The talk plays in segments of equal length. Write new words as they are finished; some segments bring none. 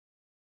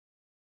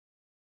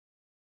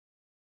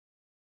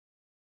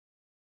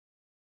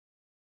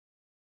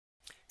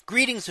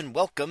Greetings and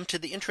welcome to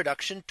the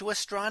introduction to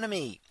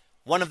astronomy.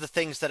 One of the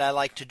things that I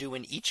like to do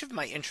in each of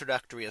my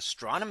introductory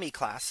astronomy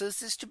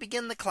classes is to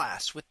begin the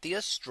class with the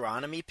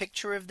astronomy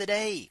picture of the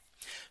day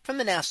from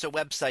the NASA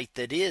website,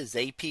 that is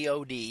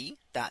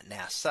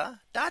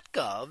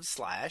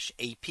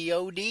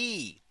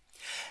apod.nasa.gov/apod.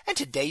 And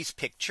today's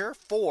picture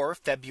for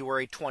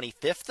February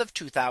 25th of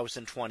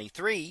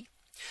 2023.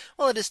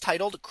 Well, it is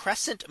titled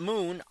Crescent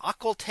Moon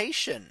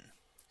Occultation.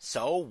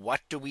 So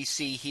what do we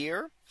see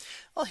here?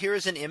 Well, here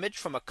is an image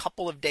from a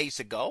couple of days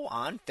ago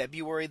on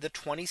February the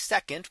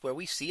 22nd, where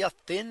we see a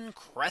thin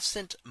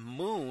crescent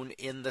moon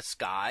in the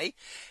sky.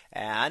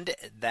 And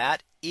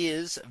that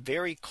is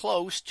very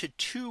close to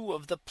two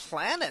of the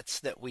planets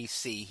that we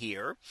see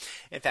here.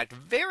 In fact,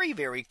 very,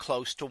 very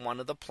close to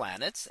one of the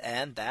planets.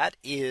 And that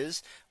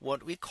is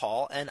what we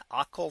call an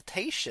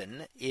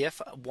occultation,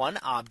 if one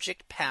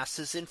object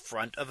passes in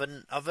front of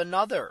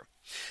another.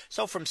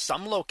 So from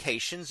some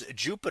locations,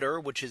 Jupiter,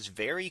 which is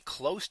very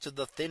close to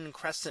the thin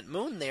crescent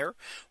moon there,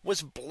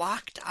 was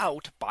blocked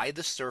out by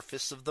the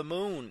surface of the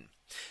moon.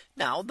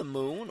 Now the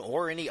moon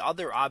or any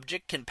other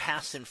object can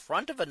pass in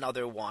front of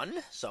another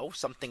one. So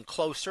something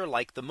closer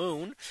like the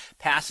moon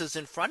passes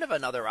in front of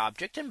another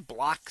object and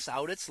blocks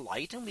out its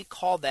light. And we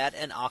call that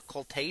an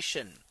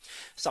occultation.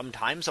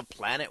 Sometimes a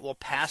planet will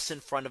pass in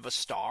front of a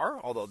star,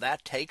 although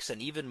that takes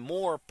an even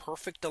more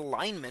perfect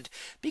alignment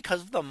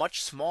because of the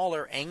much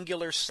smaller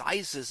angular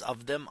sizes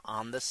of them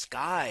on the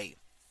sky.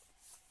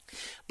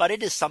 But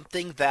it is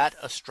something that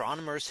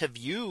astronomers have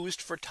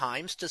used for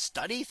times to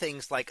study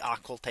things like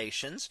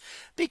occultations,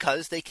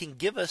 because they can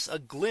give us a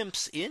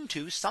glimpse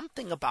into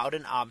something about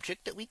an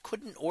object that we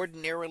couldn't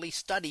ordinarily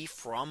study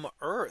from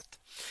Earth.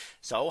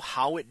 So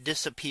how it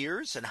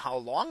disappears and how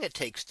long it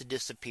takes to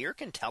disappear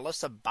can tell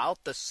us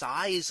about the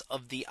size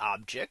of the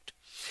object,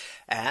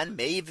 and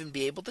may even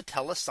be able to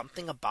tell us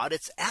something about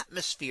its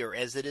atmosphere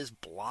as it is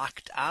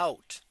blocked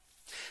out.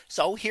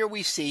 So here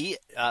we see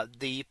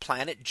the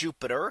planet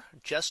Jupiter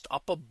just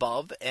up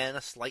above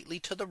and slightly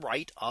to the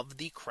right of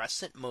the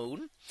crescent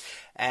moon.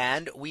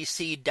 And we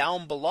see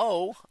down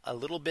below, a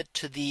little bit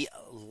to the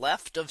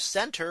left of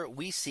center,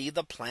 we see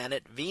the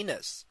planet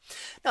Venus.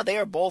 Now they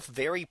are both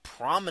very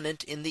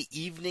prominent in the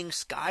evening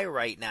sky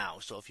right now.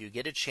 So if you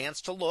get a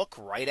chance to look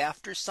right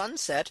after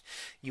sunset,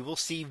 you will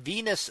see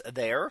Venus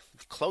there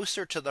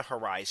closer to the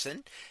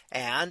horizon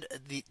and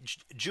the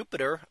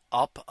Jupiter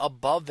up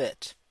above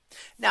it.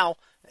 Now,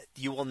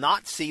 you will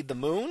not see the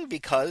moon,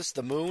 because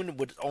the moon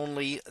would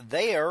only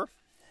there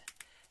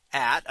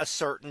at a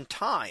certain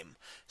time.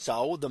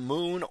 So the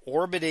moon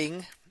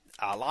orbiting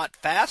a lot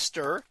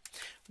faster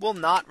will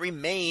not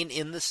remain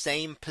in the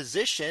same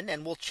position,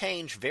 and will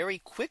change very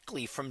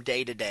quickly from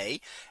day to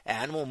day,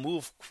 and will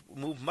move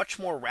much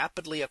more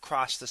rapidly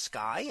across the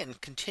sky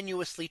and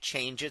continuously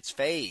change its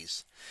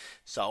phase.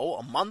 So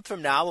a month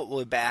from now it will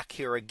be back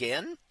here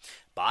again.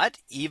 But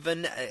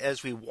even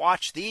as we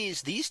watch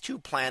these two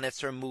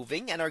planets are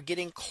moving and are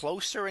getting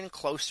closer and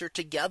closer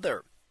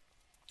together.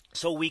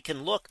 So we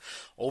can look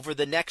over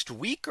the next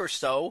week or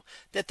so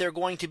that they're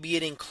going to be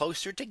getting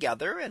closer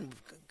together and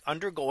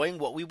undergoing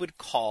what we would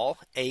call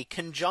a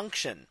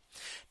conjunction.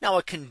 Now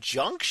a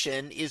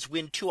conjunction is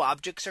when two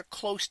objects are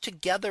close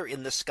together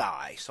in the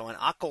sky. So an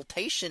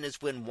occultation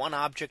is when one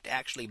object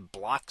actually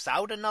blocks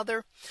out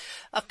another.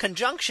 A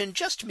conjunction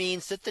just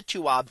means that the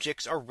two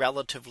objects are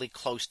relatively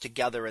close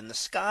together in the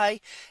sky,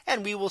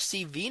 and we will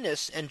see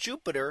Venus and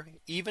Jupiter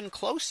even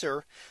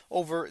closer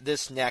over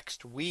this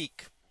next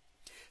week.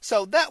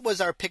 So that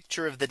was our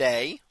picture of the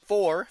day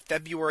for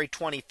February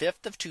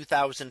 25th of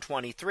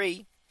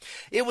 2023.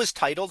 It was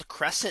titled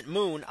Crescent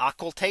Moon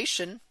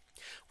Occultation.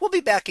 We'll be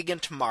back again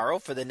tomorrow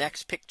for the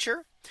next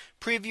picture,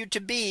 previewed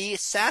to be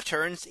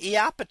Saturn's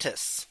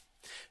Iapetus.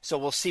 So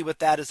we'll see what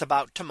that is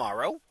about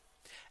tomorrow.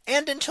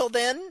 And until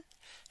then,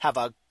 have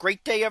a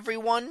great day,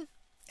 everyone,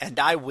 and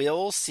I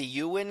will see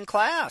you in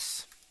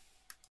class.